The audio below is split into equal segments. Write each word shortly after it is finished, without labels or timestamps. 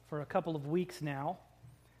For a couple of weeks now,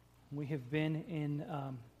 we have been in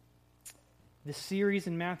this series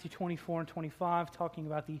in Matthew 24 and 25 talking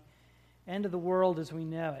about the end of the world as we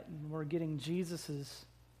know it. And we're getting Jesus'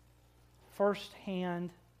 first-hand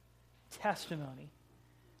testimony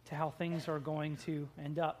to how things are going to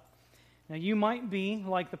end up. Now, you might be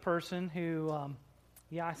like the person who,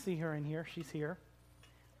 I see her in here. She's here.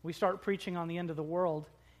 We start preaching on the end of the world,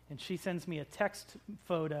 and she sends me a text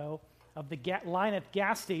photo of the line at the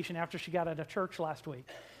gas station after she got out of church last week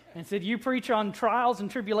and said, "You preach on trials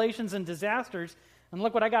and tribulations and disasters, and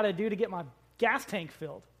look what I got to do to get my gas tank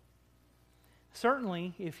filled."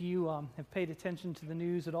 Certainly, if you have paid attention to the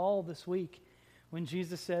news at all this week, when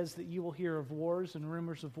Jesus says that you will hear of wars and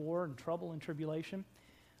rumors of war and trouble and tribulation,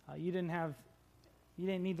 you didn't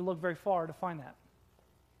need to look very far to find that.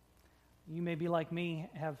 You may be like me,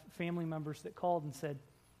 have family members that called and said,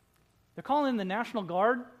 "They're calling in the National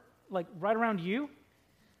Guard, like right around you?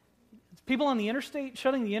 It's people on the interstate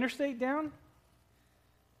shutting the interstate down?"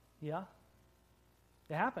 Yeah,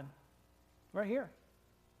 it happened right here.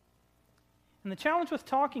 And the challenge with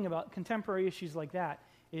talking about contemporary issues like that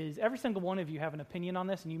is every single one of you have an opinion on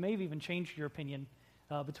this, and you may have even changed your opinion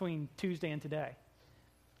between Tuesday and today.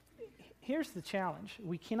 Here's the challenge.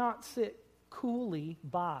 We cannot sit coolly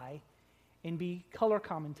by and be color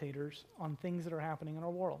commentators on things that are happening in our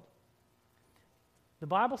world. The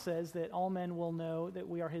Bible says that all men will know that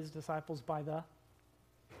we are his disciples by the,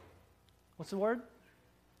 what's the word?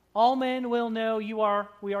 All men will know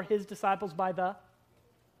we are his disciples by the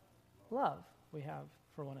love we have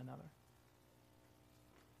for one another.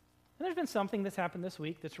 And there's been something that's happened this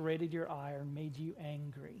week that's raised your ire and made you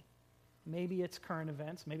angry. Maybe it's current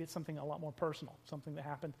events. Maybe it's something a lot more personal, something that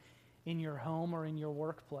happened in your home or in your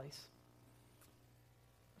workplace.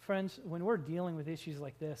 Friends, when we're dealing with issues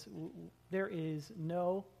like this, there is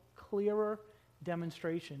no clearer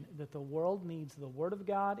demonstration that the world needs the Word of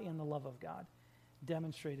God and the love of God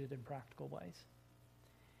demonstrated in practical ways.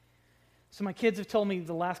 So my kids have told me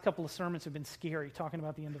the last couple of sermons have been scary, talking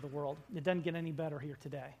about the end of the world. It doesn't get any better here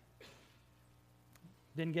today.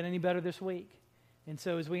 Didn't get any better this week. And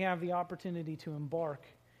so as we have the opportunity to embark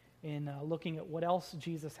in looking at what else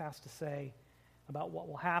Jesus has to say about what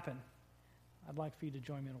will happen, I'd like for you to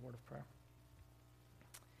join me in a word of prayer.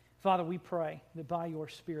 Father, we pray that by your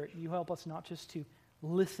Spirit, you help us not just to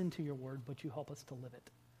listen to your word, but you help us to live it.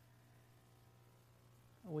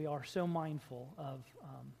 We are so mindful of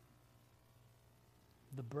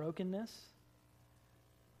the brokenness,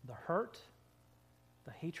 the hurt,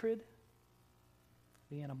 the hatred,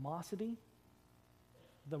 the animosity,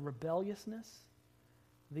 the rebelliousness,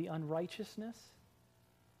 the unrighteousness,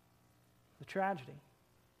 the tragedy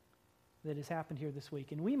that has happened here this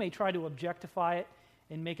week. And we may try to objectify it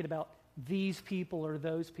and make it about these people or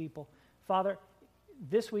those people. Father,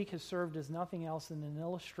 this week has served as nothing else than an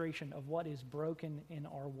illustration of what is broken in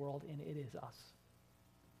our world, and it is us.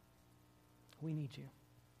 We need you.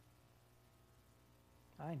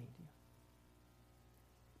 I need you.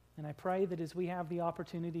 And I pray that as we have the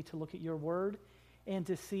opportunity to look at your word and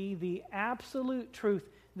to see the absolute truth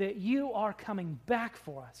that you are coming back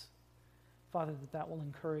for us, Father, that will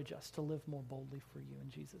encourage us to live more boldly for you in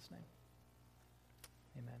Jesus' name.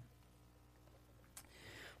 Amen.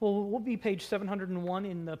 Well, we'll be page 701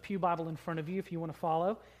 in the Pew Bible in front of you if you want to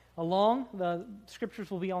follow along. The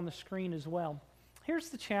scriptures will be on the screen as well. Here's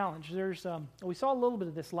the challenge. We saw a little bit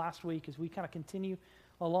of this last week as we kind of continue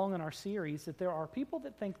along in our series, that there are people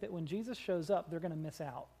that think that when Jesus shows up, they're going to miss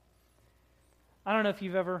out. I don't know if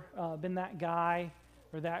you've ever been that guy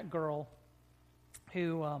or that girl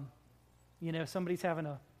who, somebody's having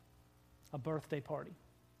a birthday party,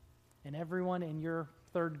 and everyone in your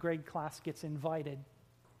third grade class gets invited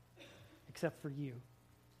except for you.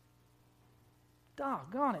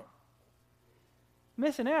 Doggone it.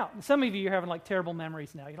 Missing out. And some of you are having like terrible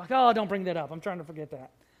memories now. You're like, "Oh, don't bring that up. I'm trying to forget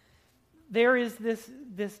that." There is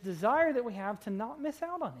this desire that we have to not miss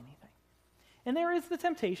out on anything. And there is the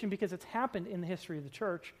temptation, because it's happened in the history of the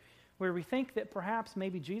church, where we think that perhaps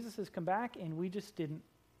maybe Jesus has come back and we just didn't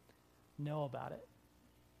know about it.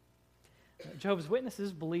 Jehovah's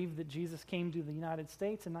Witnesses believe that Jesus came to the United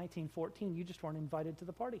States in 1914. You just weren't invited to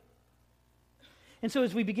the party. And so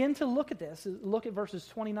as we begin to look at this, look at verses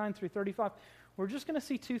 29 through 35, we're just going to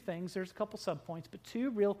see two things. There's a couple subpoints, but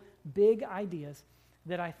two real big ideas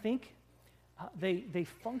that I think they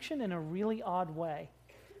function in a really odd way.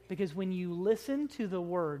 Because when you listen to the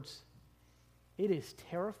words, it is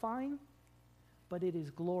terrifying, but it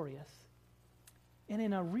is glorious. And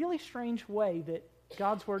in a really strange way that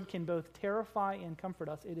God's word can both terrify and comfort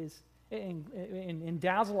us, it is and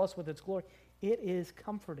dazzle us with its glory. It is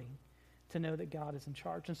comforting to know that God is in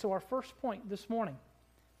charge. And so our first point this morning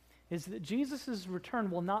is that Jesus'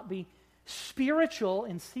 return will not be spiritual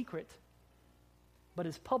in secret, but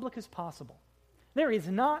as public as possible. There is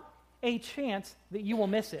not a chance that you will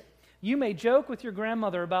miss it. You may joke with your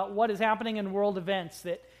grandmother about what is happening in world events,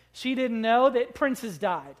 that she didn't know that Prince has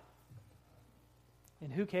died.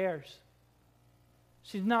 And who cares?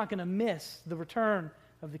 She's not going to miss the return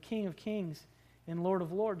of the King of Kings and Lord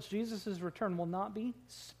of Lords. Jesus' return will not be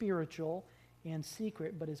spiritual and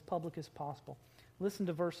secret, but as public as possible. Listen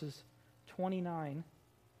to verses 29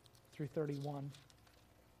 through 31.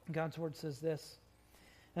 God's word says this: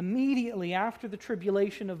 "Immediately after the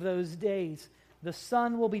tribulation of those days, the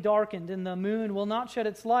sun will be darkened, and the moon will not shed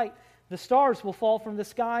its light. The stars will fall from the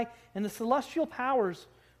sky, and the celestial powers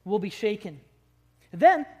will be shaken.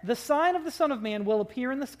 Then the sign of the Son of Man will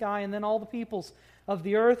appear in the sky, and then all the peoples of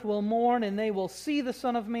the earth will mourn, and they will see the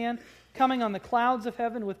Son of Man coming on the clouds of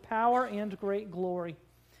heaven with power and great glory.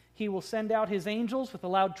 He will send out his angels with a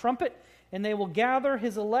loud trumpet, and they will gather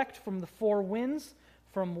his elect from the four winds,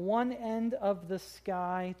 from one end of the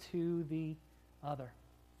sky to the other."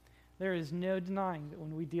 There is no denying that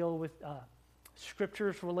when we deal with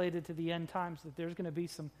scriptures related to the end times, that there's going to be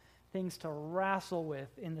some things to wrestle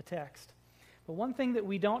with in the text. But one thing that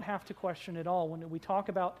we don't have to question at all when we talk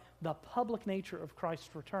about the public nature of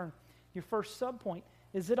Christ's return, your first subpoint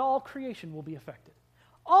is that all creation will be affected.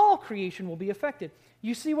 All creation will be affected.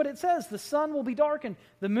 You see what it says: the sun will be darkened,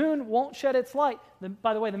 the moon won't shed its light.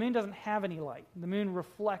 By the way, the moon doesn't have any light. The moon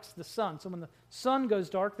reflects the sun. So when the sun goes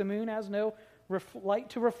dark, the moon has no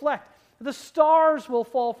light to reflect. The stars will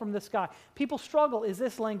fall from the sky. People struggle. Is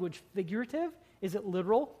this language figurative? Is it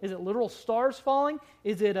literal? Is it literal stars falling?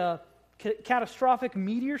 Is it a catastrophic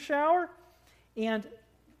meteor shower? And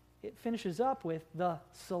it finishes up with the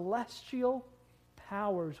celestial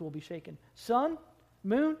powers will be shaken. Sun,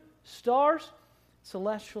 moon, stars,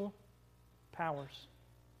 celestial powers.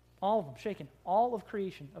 All of them shaken. All of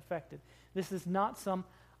creation affected. This is not some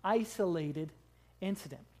isolated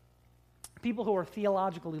incident. People who are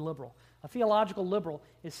theologically liberal. A theological liberal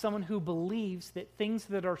is someone who believes that things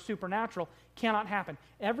that are supernatural cannot happen.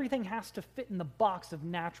 Everything has to fit in the box of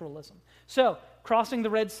naturalism. So, crossing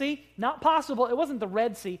the Red Sea, not possible. It wasn't the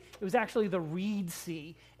Red Sea, it was actually the Reed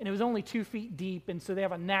Sea, and it was only 2 feet deep, and so they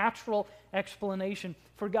have a natural explanation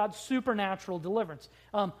for God's supernatural deliverance.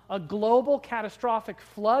 A global catastrophic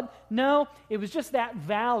flood? No, it was just that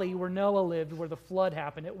valley where Noah lived where the flood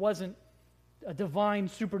happened. It wasn't a divine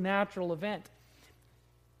supernatural event.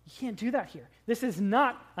 You can't do that here. This is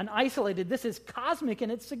not an isolated, this is cosmic in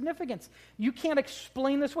its significance. You can't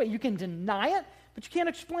explain this away. You can deny it, but you can't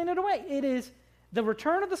explain it away. It is, the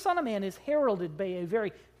return of the Son of Man is heralded by a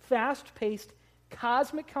very fast-paced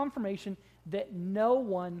cosmic confirmation that no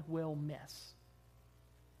one will miss.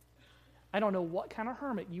 I don't know what kind of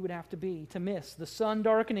hermit you would have to be to miss the sun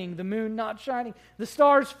darkening, the moon not shining, the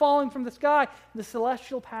stars falling from the sky, the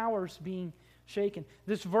celestial powers being shaken.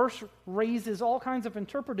 This verse raises all kinds of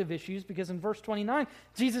interpretive issues because in verse 29,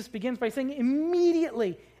 Jesus begins by saying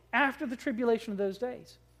immediately after the tribulation of those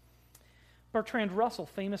days. Bertrand Russell,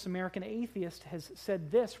 famous American atheist, has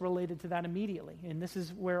said this related to that immediately, and this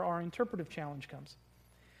is where our interpretive challenge comes.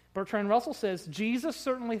 Bertrand Russell says, Jesus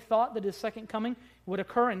certainly thought that his second coming would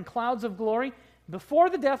occur in clouds of glory before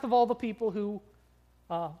the death of all the people who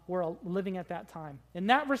were living at that time. In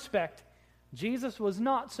that respect, Jesus was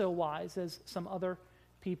not so wise as some other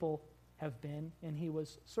people have been, and he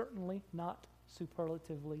was certainly not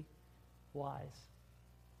superlatively wise.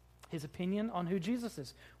 His opinion on who Jesus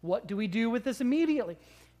is. What do we do with this immediately?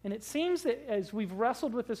 And it seems that as we've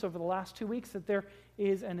wrestled with this over the last 2 weeks, that there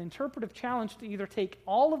is an interpretive challenge to either take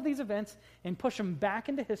all of these events and push them back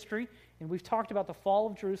into history, and we've talked about the fall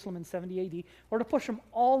of Jerusalem in 70 AD, or to push them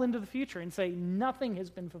all into the future and say nothing has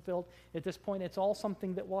been fulfilled at this point. It's all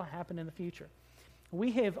something that will happen in the future.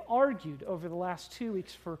 We have argued over the last 2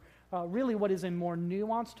 weeks for really what is a more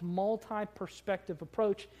nuanced, multi-perspective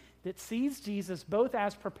approach that sees Jesus both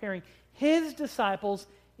as preparing his disciples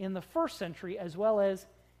in the first century as well as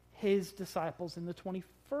his disciples in the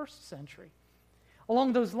 21st century.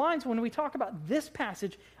 Along those lines, when we talk about this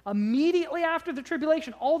passage, immediately after the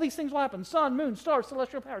tribulation, all these things will happen: sun, moon, stars,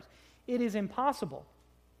 celestial powers. It is impossible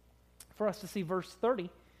for us to see verse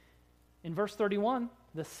 30. In verse 31,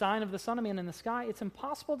 the sign of the Son of Man in the sky, it's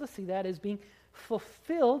impossible to see that as being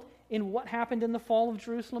fulfilled in what happened in the fall of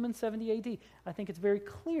Jerusalem in 70 AD. I think it's very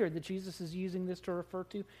clear that Jesus is using this to refer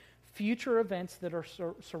to future events that are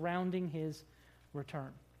surrounding his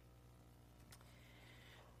return.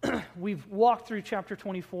 we've walked through chapter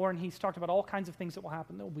 24, and he's talked about all kinds of things that will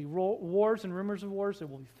happen. There will be wars and rumors of wars. There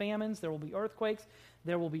will be famines. There will be earthquakes.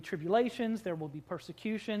 There will be tribulations. There will be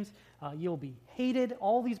persecutions. You'll be hated.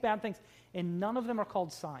 All these bad things. And none of them are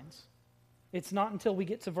called signs. It's not until we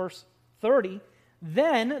get to verse 30,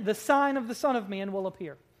 then the sign of the Son of Man will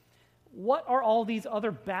appear. What are all these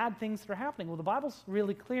other bad things that are happening? Well, the Bible's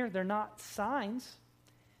really clear. They're not signs.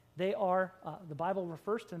 They are, the Bible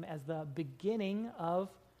refers to them as the beginning of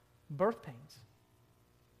birth pains.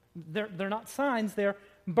 They're not signs, they're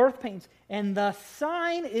birth pains. And the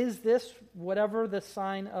sign is this, whatever the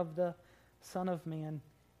sign of the Son of Man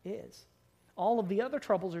is. All of the other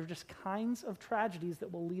troubles are just kinds of tragedies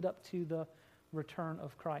that will lead up to the return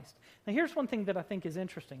of Christ. Now here's one thing that I think is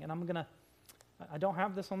interesting, and I don't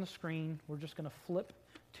have this on the screen. We're just going to flip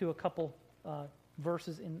to a couple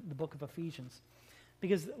verses in the book of Ephesians.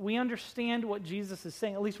 Because we understand what Jesus is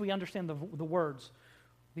saying, at least we understand the words.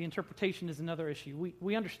 The interpretation is another issue.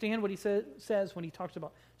 We understand what he says when he talks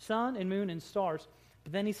about sun and moon and stars,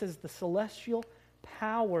 but then he says the celestial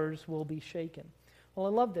powers will be shaken. Well, I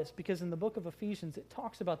love this because in the book of Ephesians, it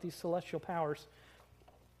talks about these celestial powers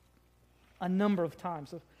a number of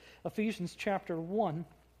times. Ephesians chapter 1,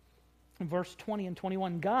 verse 20 and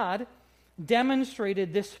 21, God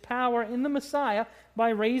demonstrated this power in the Messiah by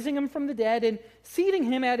raising him from the dead and seating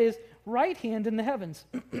him at his right hand in the heavens,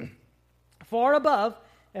 far above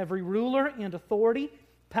every ruler and authority,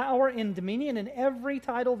 power and dominion, and every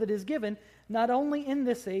title that is given, not only in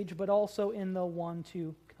this age, but also in the one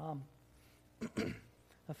to come.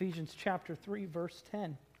 Ephesians chapter 3, verse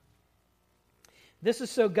 10. This is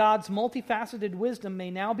so God's multifaceted wisdom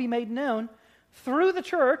may now be made known through the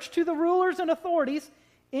church to the rulers and authorities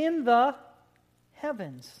in the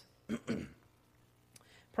heavens.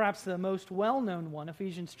 Perhaps the most well-known one,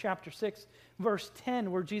 Ephesians chapter 6, verse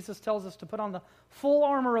 10, where Jesus tells us to put on the full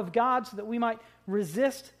armor of God so that we might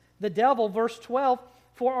resist the devil. Verse 12,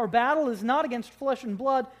 for our battle is not against flesh and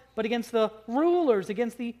blood, but against the rulers,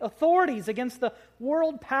 against the authorities, against the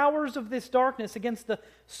world powers of this darkness, against the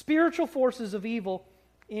spiritual forces of evil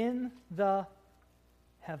in the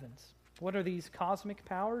heavens. What are these cosmic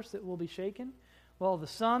powers that will be shaken? Well, the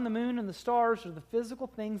sun, the moon, and the stars are the physical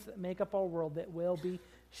things that make up our world that will be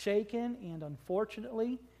shaken, and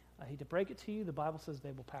unfortunately, I hate to break it to you, the Bible says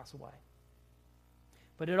they will pass away.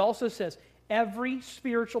 But it also says every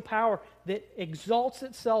spiritual power that exalts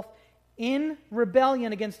itself in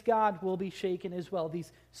rebellion against God will be shaken as well.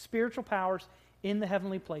 These spiritual powers in the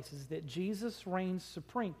heavenly places, that Jesus reigns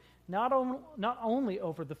supreme, not only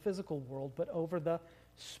over the physical world, but over the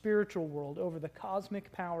spiritual world, over the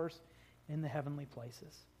cosmic powers in the heavenly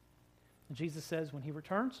places. And Jesus says when he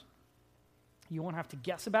returns, you won't have to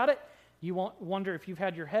guess about it. You won't wonder if you've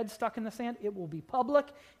had your head stuck in the sand. It will be public,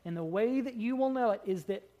 and the way that you will know it is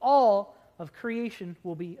that all of creation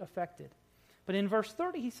will be affected. But in verse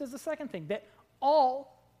 30, he says the second thing, that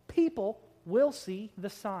all people will see the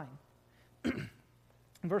sign. In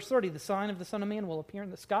verse 30, the sign of the Son of Man will appear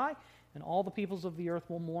in the sky, and all the peoples of the earth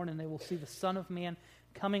will mourn, and they will see the Son of Man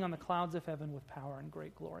coming on the clouds of heaven with power and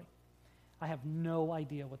great glory. I have no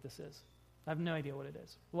idea what this is. I have no idea what it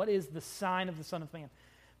is. What is the sign of the Son of Man?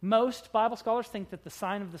 Most Bible scholars think that the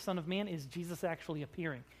sign of the Son of Man is Jesus actually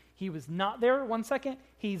appearing. He was not there 1 second,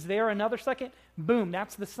 he's there another second, boom,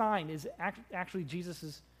 that's the sign, is actually Jesus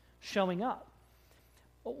is showing up.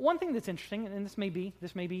 One thing that's interesting, and this may be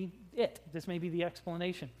it, this may be the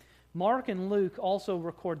explanation. Mark and Luke also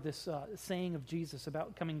record this saying of Jesus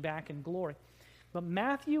about coming back in glory. But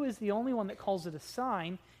Matthew is the only one that calls it a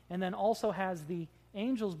sign, and then also has the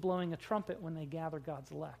angels blowing a trumpet when they gather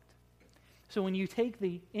God's elect. So when you take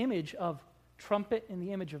the image of trumpet and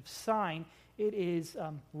the image of sign, it is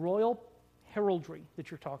royal heraldry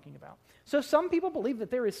that you're talking about. So some people believe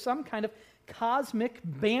that there is some kind of cosmic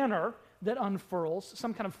banner that unfurls,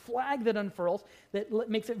 some kind of flag that unfurls, that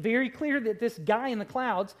makes it very clear that this guy in the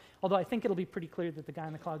clouds, although I think it'll be pretty clear that the guy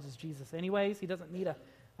in the clouds is Jesus anyways, he doesn't need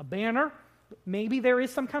a banner. Maybe there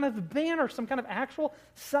is some kind of banner, some kind of actual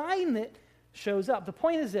sign that shows up. The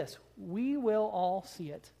point is this, we will all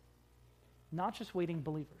see it, not just waiting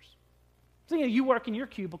believers. So, you work in your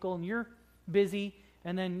cubicle and you're busy,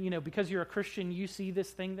 and then, because you're a Christian, you see this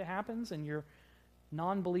thing that happens, and your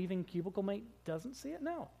non-believing cubicle mate doesn't see it?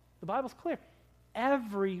 No. The Bible's clear.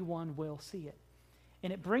 Everyone will see it.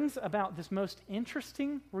 And it brings about this most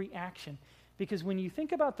interesting reaction, because when you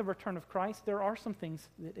think about the return of Christ, there are some things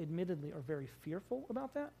that admittedly are very fearful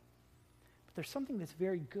about that, but there's something that's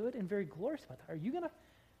very good and very glorious about that. Are you going to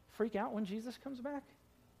freak out when Jesus comes back?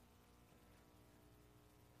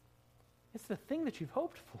 It's the thing that you've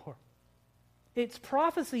hoped for. It's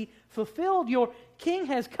prophecy fulfilled. Your king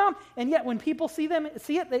has come. And yet when people see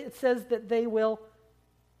it, it says that they will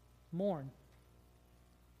mourn.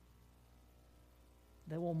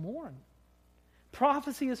 They will mourn.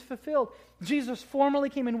 Prophecy is fulfilled. Jesus formerly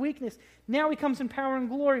came in weakness. Now he comes in power and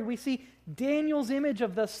glory. We see Daniel's image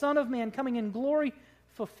of the Son of Man coming in glory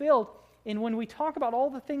fulfilled. And when we talk about all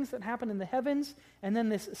the things that happen in the heavens and then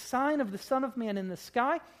this sign of the Son of Man in the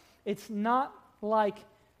sky, it's not like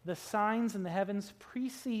the signs in the heavens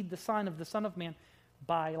precede the sign of the Son of Man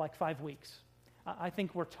by like 5 weeks. I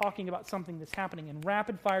think we're talking about something that's happening in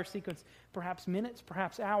rapid fire sequence, perhaps minutes,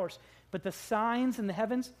 perhaps hours. But the signs in the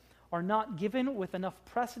heavens are not given with enough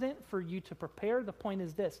precedent for you to prepare. The point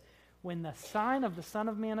is this: when the sign of the Son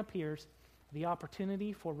of Man appears, the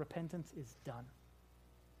opportunity for repentance is done.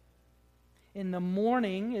 In the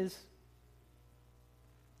morning is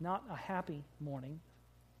not a happy morning.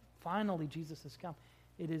 Finally, Jesus has come.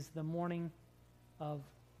 It is the morning of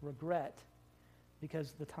regret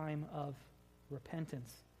because the time of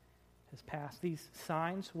repentance has passed. These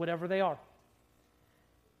signs, whatever they are,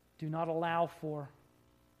 do not allow for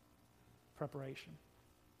preparation.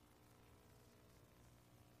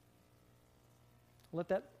 Let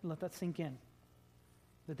that sink in.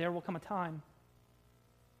 That there will come a time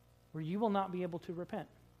where you will not be able to repent.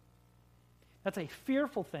 That's a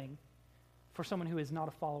fearful thing for someone who is not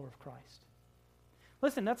a follower of Christ.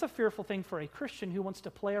 Listen, that's a fearful thing for a Christian who wants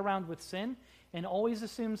to play around with sin and always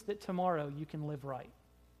assumes that tomorrow you can live right.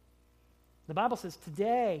 The Bible says,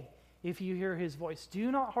 today, if you hear his voice, do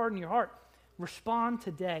not harden your heart. Respond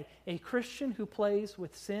today. A Christian who plays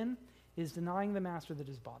with sin is denying the master that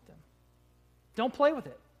has bought them. Don't play with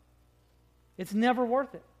it. It's never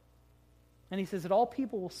worth it. And he says that all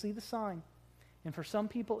people will see the sign. And for some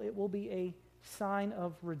people it will be a sign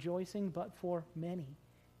of rejoicing, but for many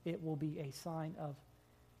it will be a sign of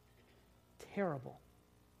terrible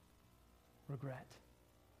regret.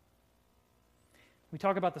 We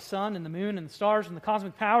talk about the sun and the moon and the stars and the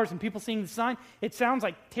cosmic powers and people seeing the sign. It sounds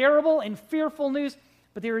like terrible and fearful news,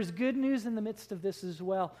 but there is good news in the midst of this as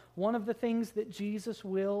well. One of the things that Jesus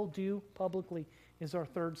will do publicly is our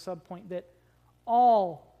third subpoint, that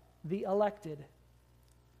all the elected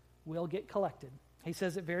will get collected. He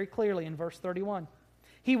says it very clearly in verse 31.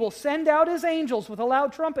 He will send out his angels with a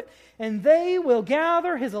loud trumpet, and they will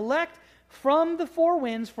gather his elect from the four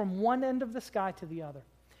winds, from one end of the sky to the other.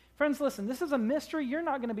 Friends, listen, this is a mystery you're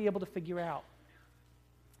not going to be able to figure out.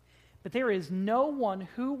 But there is no one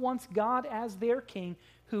who wants God as their king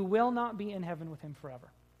who will not be in heaven with him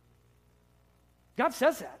forever. God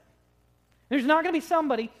says that. There's not going to be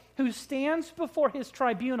somebody who stands before his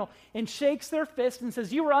tribunal and shakes their fist and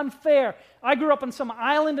says, you were unfair. I grew up on some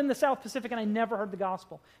island in the South Pacific and I never heard the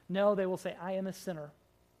gospel. No, they will say, I am a sinner.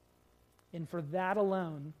 And for that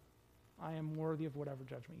alone, I am worthy of whatever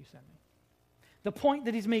judgment you send me. The point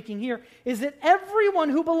that he's making here is that everyone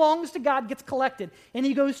who belongs to God gets collected. And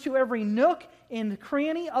he goes to every nook and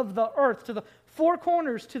cranny of the earth, to the four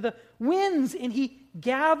corners, to the winds, and he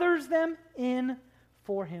gathers them in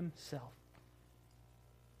for himself.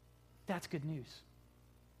 That's good news.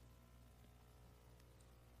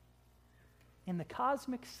 In the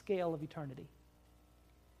cosmic scale of eternity,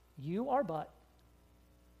 you are but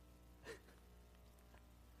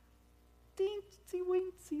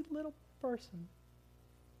teensy-weensy little person.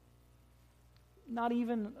 Not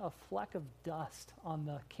even a fleck of dust on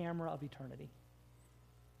the camera of eternity.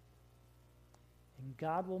 And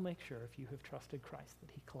God will make sure, if you have trusted Christ, that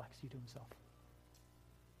he collects you to himself.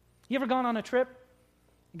 You ever gone on a trip,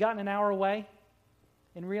 gotten an hour away,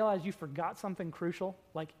 and realized you forgot something crucial,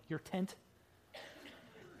 like your tent?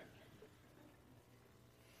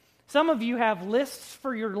 Some of you have lists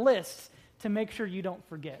for your lists to make sure you don't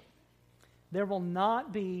forget. There will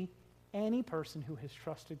not be any person who has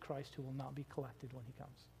trusted Christ who will not be collected when he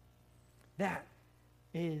comes. That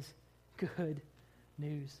is good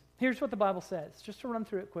news. Here's what the Bible says, just to run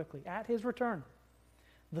through it quickly. At his return,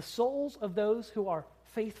 the souls of those who are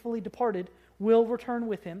faithfully departed will return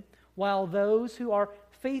with him, while those who are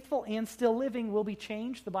faithful and still living will be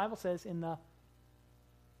changed, the Bible says, in the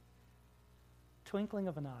twinkling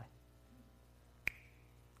of an eye.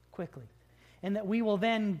 Quickly. And that we will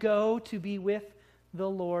then go to be with the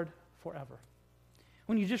Lord forever.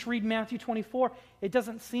 When you just read Matthew 24, it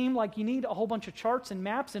doesn't seem like you need a whole bunch of charts and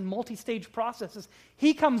maps and multi-stage processes.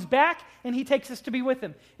 He comes back and he takes us to be with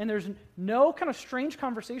him. And there's no kind of strange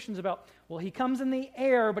conversations about, well, he comes in the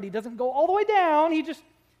air, but he doesn't go all the way down.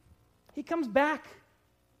 He comes back.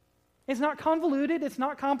 It's not convoluted. It's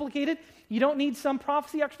not complicated. You don't need some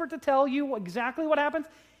prophecy expert to tell you exactly what happens.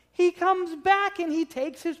 He comes back and he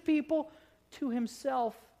takes his people to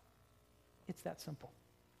himself It's that simple.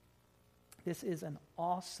 This is an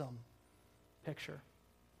awesome picture.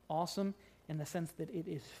 Awesome in the sense that it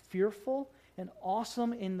is fearful, and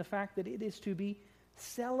awesome in the fact that it is to be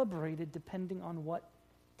celebrated depending on what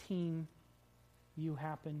team you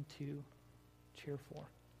happen to cheer for.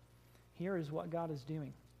 Here is what God is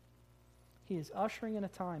doing. He is ushering in a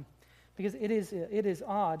time, because it is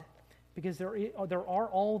odd, because there are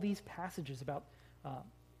all these passages about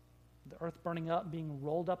the earth burning up, being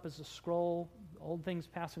rolled up as a scroll, old things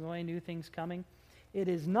passing away, new things coming. It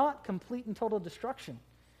is not complete and total destruction,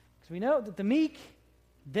 because we know that the meek,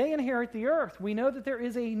 they inherit the earth. We know that there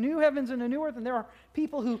is a new heavens and a new earth, and there are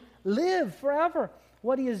people who live forever.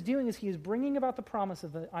 What he is doing is he is bringing about the promise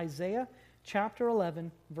of Isaiah chapter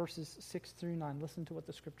 11, verses 6 through 9. Listen to what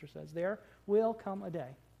the scripture says. There will come a day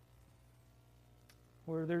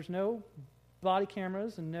where there's no body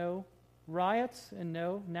cameras and no riots and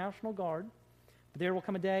no National Guard. But there will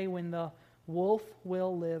come a day when the wolf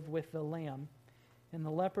will live with the lamb, and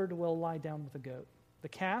the leopard will lie down with the goat. The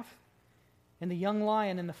calf and the young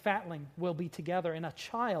lion and the fatling will be together, and a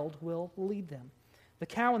child will lead them. The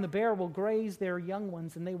cow and the bear will graze their young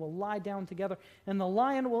ones, and they will lie down together. And the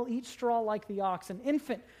lion will eat straw like the ox. An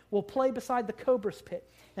infant will play beside the cobra's pit,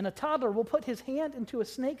 and a toddler will put his hand into a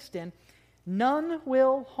snake's den. None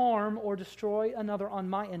will harm or destroy another on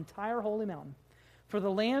my entire holy mountain. For the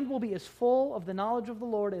land will be as full of the knowledge of the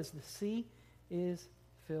Lord as the sea is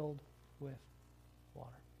filled with water.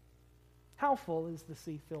 How full is the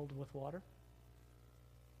sea filled with water?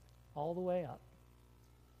 All the way up.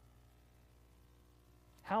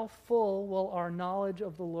 How full will our knowledge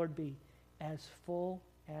of the Lord be? As full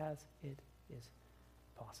as it is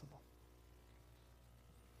possible.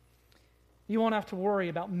 You won't have to worry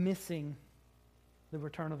about missing the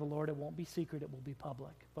return of the Lord. It won't be secret, it will be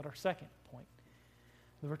public. But our second point,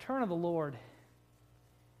 the return of the Lord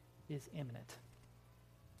is imminent.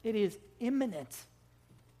 It is imminent.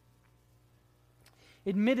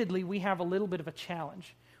 Admittedly, we have a little bit of a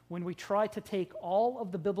challenge when we try to take all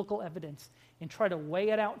of the biblical evidence and try to weigh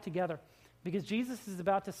it out together. Because Jesus is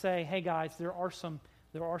about to say, hey guys, there are some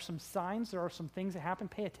signs, there are some things that happen.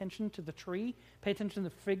 Pay attention to the tree. Pay attention to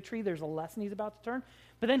the fig tree. There's a lesson he's about to turn.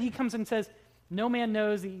 But then he comes and says, no man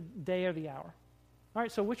knows the day or the hour. All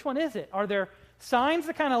right, so which one is it? Are there signs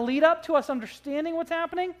that kind of lead up to us understanding what's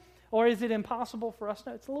happening? Or is it impossible for us to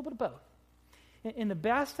know? It's a little bit of both. And the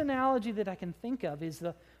best analogy that I can think of is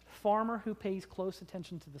the farmer who pays close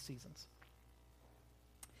attention to the seasons.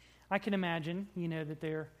 I can imagine, that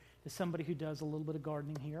there is somebody who does a little bit of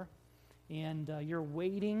gardening here, and you're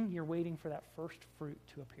waiting for that first fruit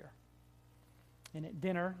to appear. And at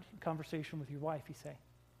dinner, conversation with your wife, you say,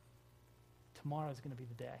 tomorrow is going to be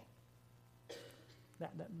the day.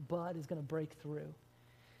 That bud is going to break through.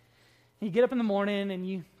 And you get up in the morning and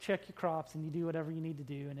you check your crops and you do whatever you need to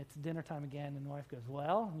do, and it's dinner time again, and the wife goes,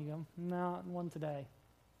 well? And you go, no, not one today.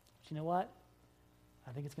 But you know what?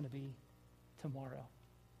 I think it's going to be tomorrow.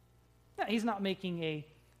 Now, he's not making a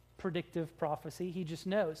predictive prophecy. He just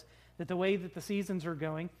knows that the way that the seasons are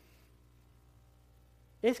going,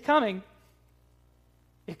 it's coming.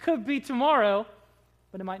 It could be tomorrow,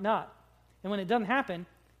 but it might not. And when it doesn't happen,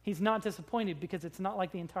 he's not disappointed, because it's not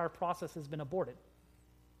like the entire process has been aborted.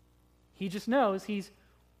 He just knows he's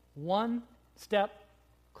one step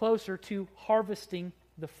closer to harvesting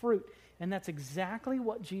the fruit. And that's exactly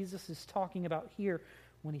what Jesus is talking about here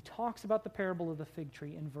when he talks about the parable of the fig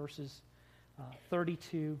tree in verses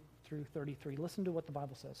 32 through 33. Listen to what the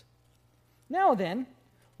Bible says. Now then,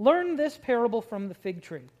 learn this parable from the fig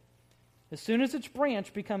tree. As soon as its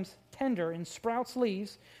branch becomes tender and sprouts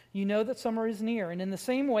leaves, you know that summer is near. And in the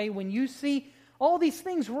same way, when you see all these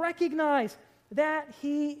things, recognize that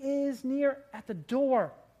he is near at the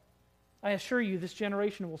door. I assure you, this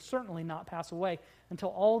generation will certainly not pass away until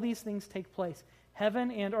all these things take place.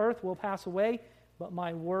 Heaven and earth will pass away, but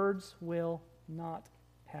my words will not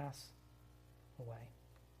pass away.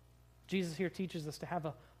 Jesus here teaches us to have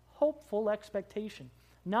a hopeful expectation.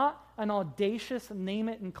 Not an audacious name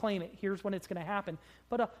it and claim it, here's when it's going to happen,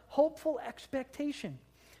 but a hopeful expectation.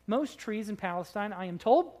 Most trees in Palestine, I am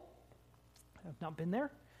told, I have not been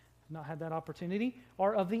there, not had that opportunity,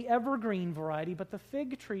 are of the evergreen variety, but the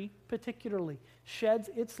fig tree particularly sheds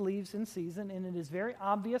its leaves in season, and it is very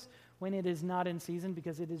obvious when it is not in season,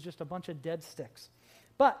 because it is just a bunch of dead sticks.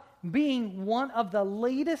 But being one of the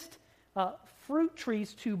latest fruit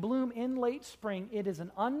trees to bloom in late spring, it is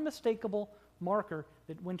an unmistakable marker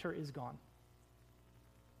that winter is gone.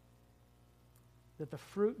 That the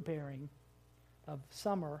fruit bearing of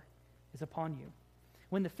summer is upon you.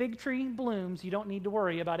 When the fig tree blooms, you don't need to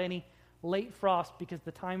worry about any late frost, because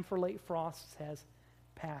the time for late frosts has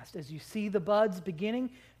past. As you see the buds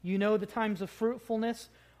beginning, you know the times of fruitfulness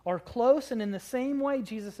are close. And in the same way,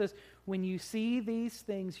 Jesus says, when you see these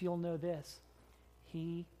things, you'll know this.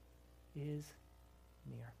 He is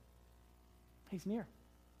near. He's near.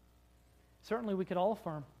 Certainly we could all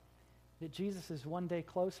affirm that Jesus is one day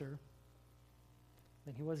closer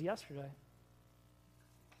than he was yesterday.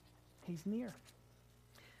 He's near.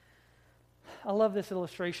 I love this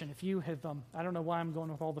illustration. If you have, I don't know why I'm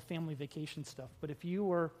going with all the family vacation stuff, but if you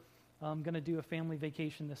were going to do a family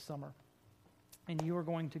vacation this summer and you were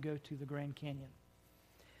going to go to the Grand Canyon,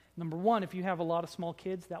 number one, if you have a lot of small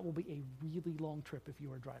kids, that will be a really long trip if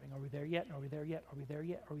you are driving. Are we there yet? Are we there yet? Are we there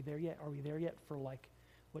yet? Are we there yet? Are we there yet? For like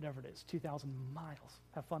whatever it is, 2,000 miles.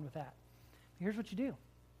 Have fun with that. Here's what you do.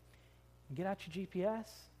 You get out your GPS,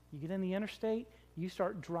 you get in the interstate, you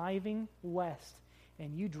start driving west.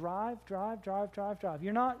 And you drive.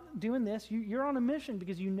 You're not doing this. You're on a mission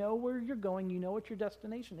because you know where you're going. You know what your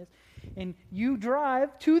destination is. And you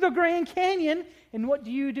drive to the Grand Canyon. And what do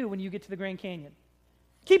you do when you get to the Grand Canyon?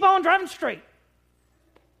 Keep on driving straight.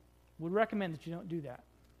 Would recommend that you don't do that.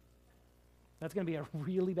 That's going to be a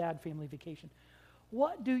really bad family vacation.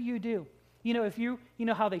 What do? You know, if you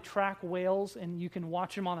know how they track whales and you can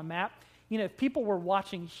watch them on a map. You know, if people were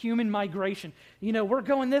watching human migration, you know, we're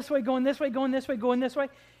going this way, going this way, going this way, going this way,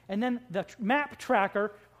 and then the map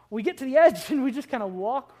tracker, we get to the edge and we just kind of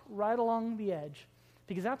walk right along the edge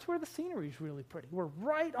because that's where the scenery is really pretty. We're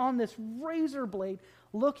right on this razor blade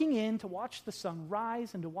looking in to watch the sun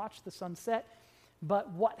rise and to watch the sun set.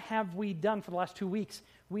 But what have we done for the last 2 weeks?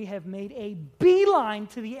 We have made a beeline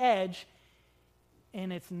to the edge,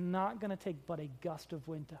 and it's not going to take but a gust of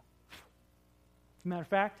wind to. As a matter of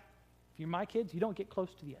fact, if you're my kids, you don't get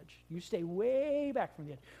close to the edge. You stay way back from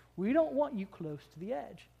the edge. We don't want you close to the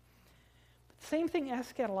edge. But same thing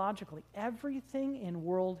eschatologically. Everything in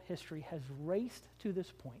world history has raced to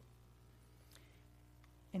this point.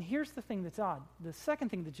 And here's the thing that's odd. The second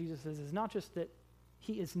thing that Jesus says is not just that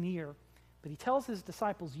he is near, but he tells his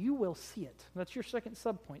disciples, you will see it. That's your second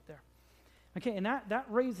subpoint there. Okay, and that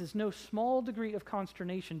raises no small degree of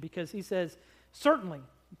consternation because he says, certainly,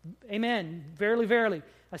 amen, verily, verily,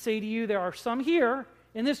 I say to you, there are some here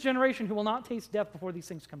in this generation who will not taste death before these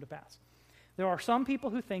things come to pass. There are some people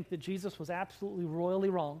who think that Jesus was absolutely royally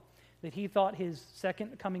wrong, that he thought his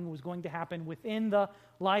second coming was going to happen within the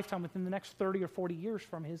lifetime, within the next 30 or 40 years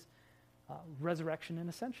from his resurrection and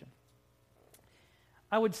ascension.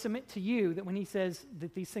 I would submit to you that when he says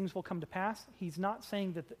that these things will come to pass, he's not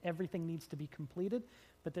saying that everything needs to be completed,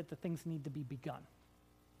 but that the things need to be begun.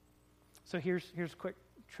 So here's a quick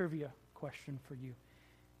trivia question for you.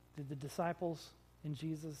 Did the disciples in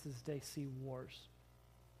Jesus' day see wars?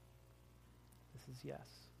 This is yes.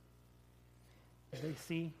 Did they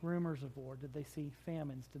see rumors of war? Did they see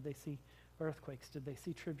famines? Did they see earthquakes? Did they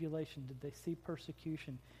see tribulation? Did they see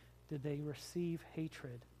persecution? Did they receive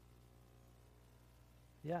hatred?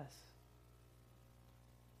 Yes.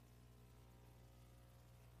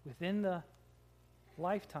 Within the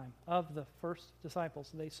lifetime of the first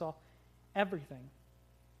disciples, they saw everything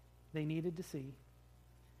they needed to see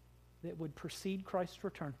that would precede Christ's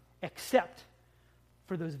return, except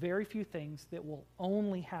for those very few things that will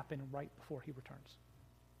only happen right before he returns.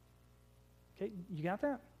 Okay, you got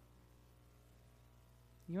that?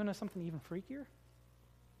 You want to know something even freakier?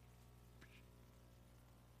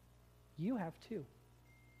 You have too.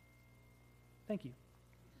 Thank you.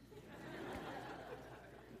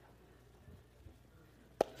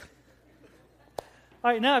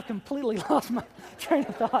 All right, now I've completely lost my train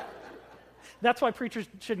of thought. That's why preachers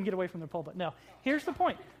shouldn't get away from their pulpit. No, here's the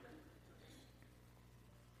point.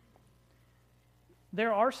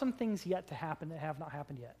 There are some things yet to happen that have not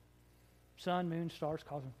happened yet. Sun, moon, stars,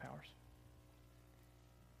 cosmic powers.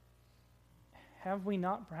 Have we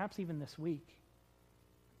not, perhaps even this week,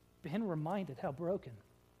 been reminded how broken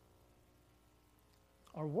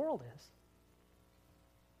our world is?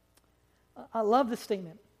 I love this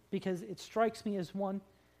statement because it strikes me as one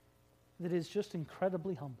that is just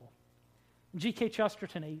incredibly humble. G.K.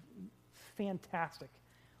 Chesterton, a fantastic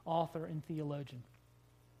author and theologian,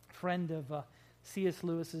 friend of C.S.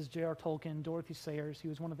 Lewis's, J.R. Tolkien, Dorothy Sayers. He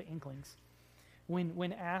was one of the Inklings.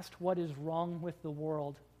 When asked what is wrong with the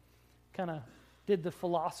world, kind of did the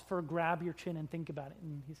philosopher grab your chin and think about it?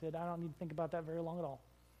 And he said, I don't need to think about that very long at all.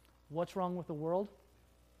 What's wrong with the world?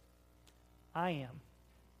 I am.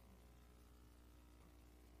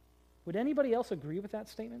 Would anybody else agree with that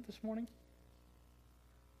statement this morning?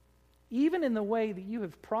 Even in the way that you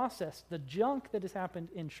have processed the junk that has happened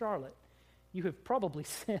in Charlotte, you have probably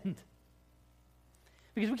sinned.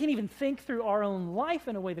 Because we can't even think through our own life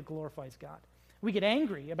in a way that glorifies God. We get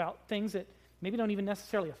angry about things that maybe don't even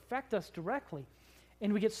necessarily affect us directly.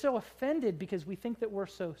 And we get so offended because we think that we're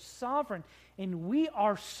so sovereign and we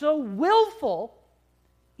are so willful,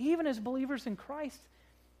 even as believers in Christ,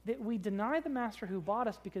 that we deny the master who bought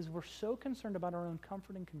us because we're so concerned about our own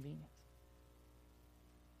comfort and convenience.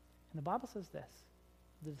 And the Bible says this: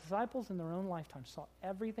 the disciples in their own lifetime saw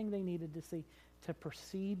everything they needed to see to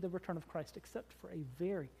precede the return of Christ, except for a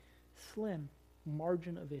very slim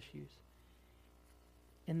margin of issues.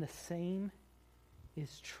 And the same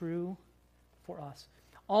is true for us.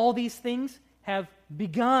 All these things have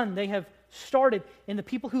begun. They have started. And the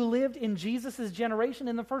people who lived in Jesus' generation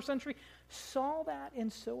in the first century saw that,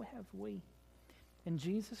 and so have we. And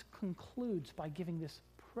Jesus concludes by giving this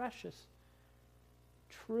precious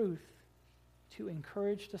truth to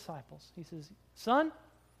encourage disciples. He says,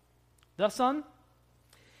 the sun,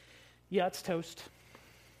 yeah, it's toast.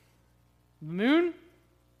 The moon,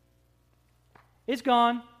 it's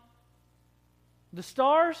gone. The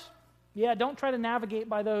stars, yeah, don't try to navigate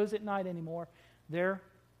by those at night anymore. They're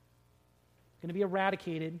going to be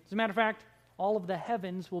eradicated. As a matter of fact, all of the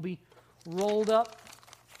heavens will be rolled up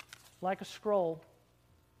like a scroll.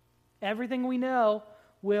 Everything we know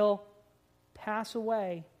will pass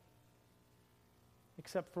away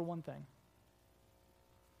except for one thing.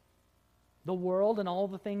 The world and all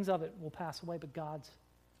the things of it will pass away, but God's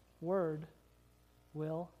word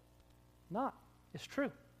will not. It's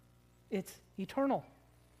true. It's eternal.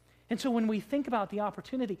 And so when we think about the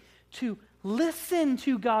opportunity to listen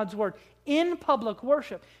to God's word in public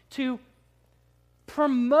worship, to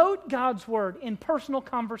promote God's word in personal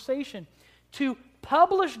conversation, to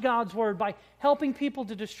publish God's word by helping people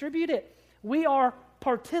to distribute it, we are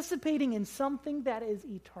participating in something that is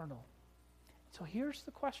eternal. So here's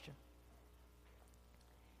the question.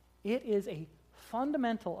 It is a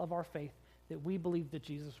fundamental of our faith that we believe that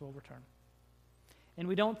Jesus will return. And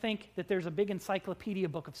we don't think that there's a big encyclopedia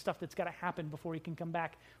book of stuff that's got to happen before he can come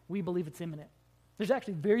back. We believe it's imminent. There's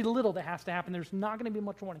actually very little that has to happen. There's not going to be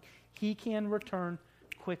much warning. He can return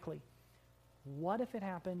quickly. What if it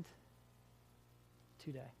happened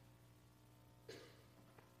today?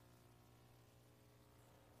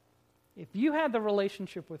 If you had the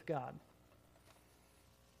relationship with God,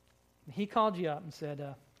 he called you up and said,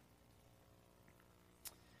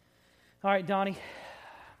 all right, Donnie,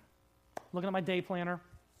 looking at my day planner,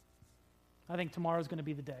 I think tomorrow's going to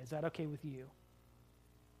be the day. Is that okay with you?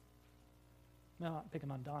 No, I'm not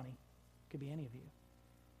picking on Donnie. It could be any of you.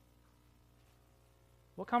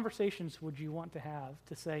 What conversations would you want to have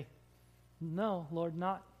to say, no, Lord,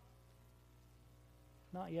 not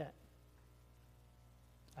yet.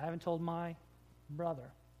 I haven't told my brother.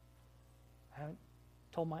 I haven't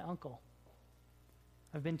told my uncle.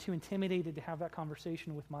 I've been too intimidated to have that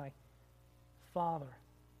conversation with my father.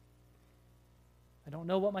 I don't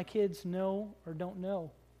know what my kids know or don't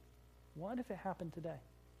know. What if it happened today?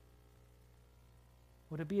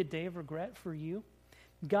 Would it be a day of regret for you?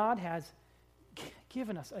 God has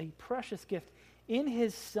given us a precious gift in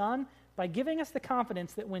his Son by giving us the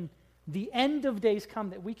confidence that when the end of days come,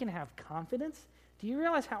 that we can have confidence. Do you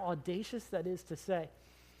realize how audacious that is to say?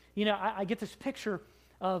 You know, I get this picture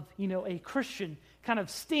of, a Christian kind of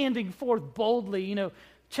standing forth boldly,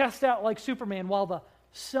 chest out like Superman while the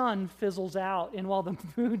sun fizzles out and while the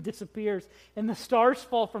moon disappears and the stars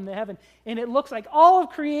fall from the heaven. And it looks like all of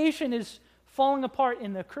creation is falling apart,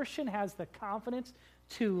 and the Christian has the confidence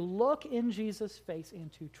to look in Jesus' face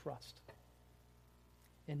and to trust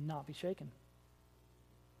and not be shaken.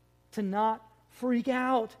 To not freak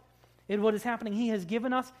out at what is happening. He has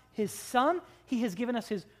given us his Son. He has given us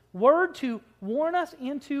his word to warn us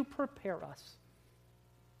and to prepare us.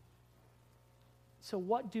 So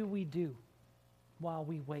what do we do while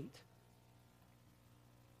we wait?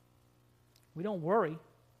 We don't worry,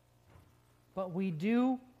 but we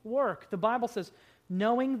do work. The Bible says,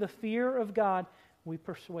 knowing the fear of God, we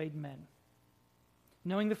persuade men.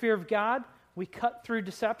 Knowing the fear of God, we cut through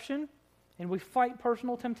deception and we fight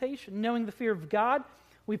personal temptation. Knowing the fear of God,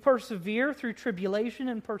 we persevere through tribulation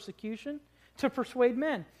and persecution to persuade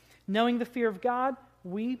men. Knowing the fear of God,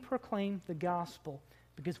 we proclaim the gospel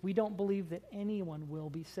because we don't believe that anyone will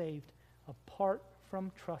be saved apart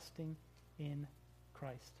from trusting in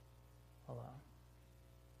Christ alone.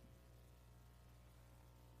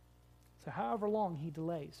 So however long he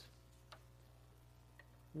delays,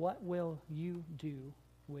 what will you do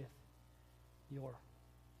with your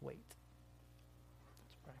wait?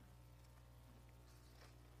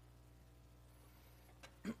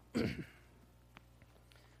 Let's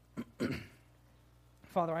pray.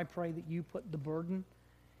 Father, I pray that you put the burden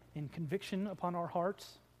and conviction upon our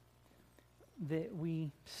hearts, that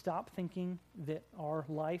we stop thinking that our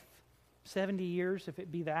life 70 years, if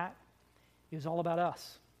it be that, is all about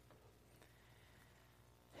us.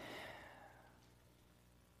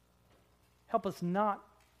 Help us not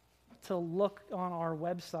to look on our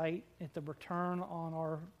website at the return on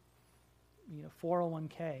our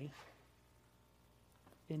 401k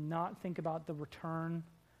and not think about the return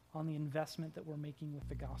on the investment that we're making with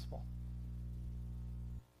the gospel.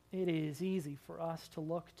 It is easy for us to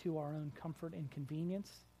look to our own comfort and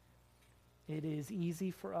convenience. It is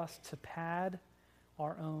easy for us to pad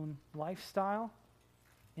our own lifestyle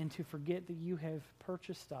and to forget that you have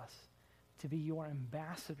purchased us to be your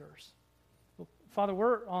ambassadors. Well, Father,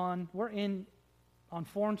 we're on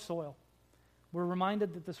foreign soil. We're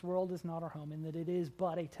reminded that this world is not our home and that it is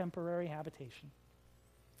but a temporary habitation.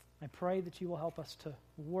 I pray that you will help us to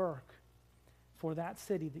work for that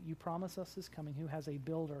city that you promise us is coming, who has a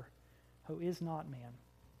builder who is not man.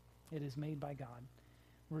 It is made by God,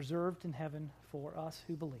 reserved in heaven for us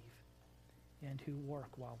who believe and who work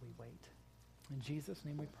while we wait. In Jesus'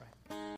 name we pray.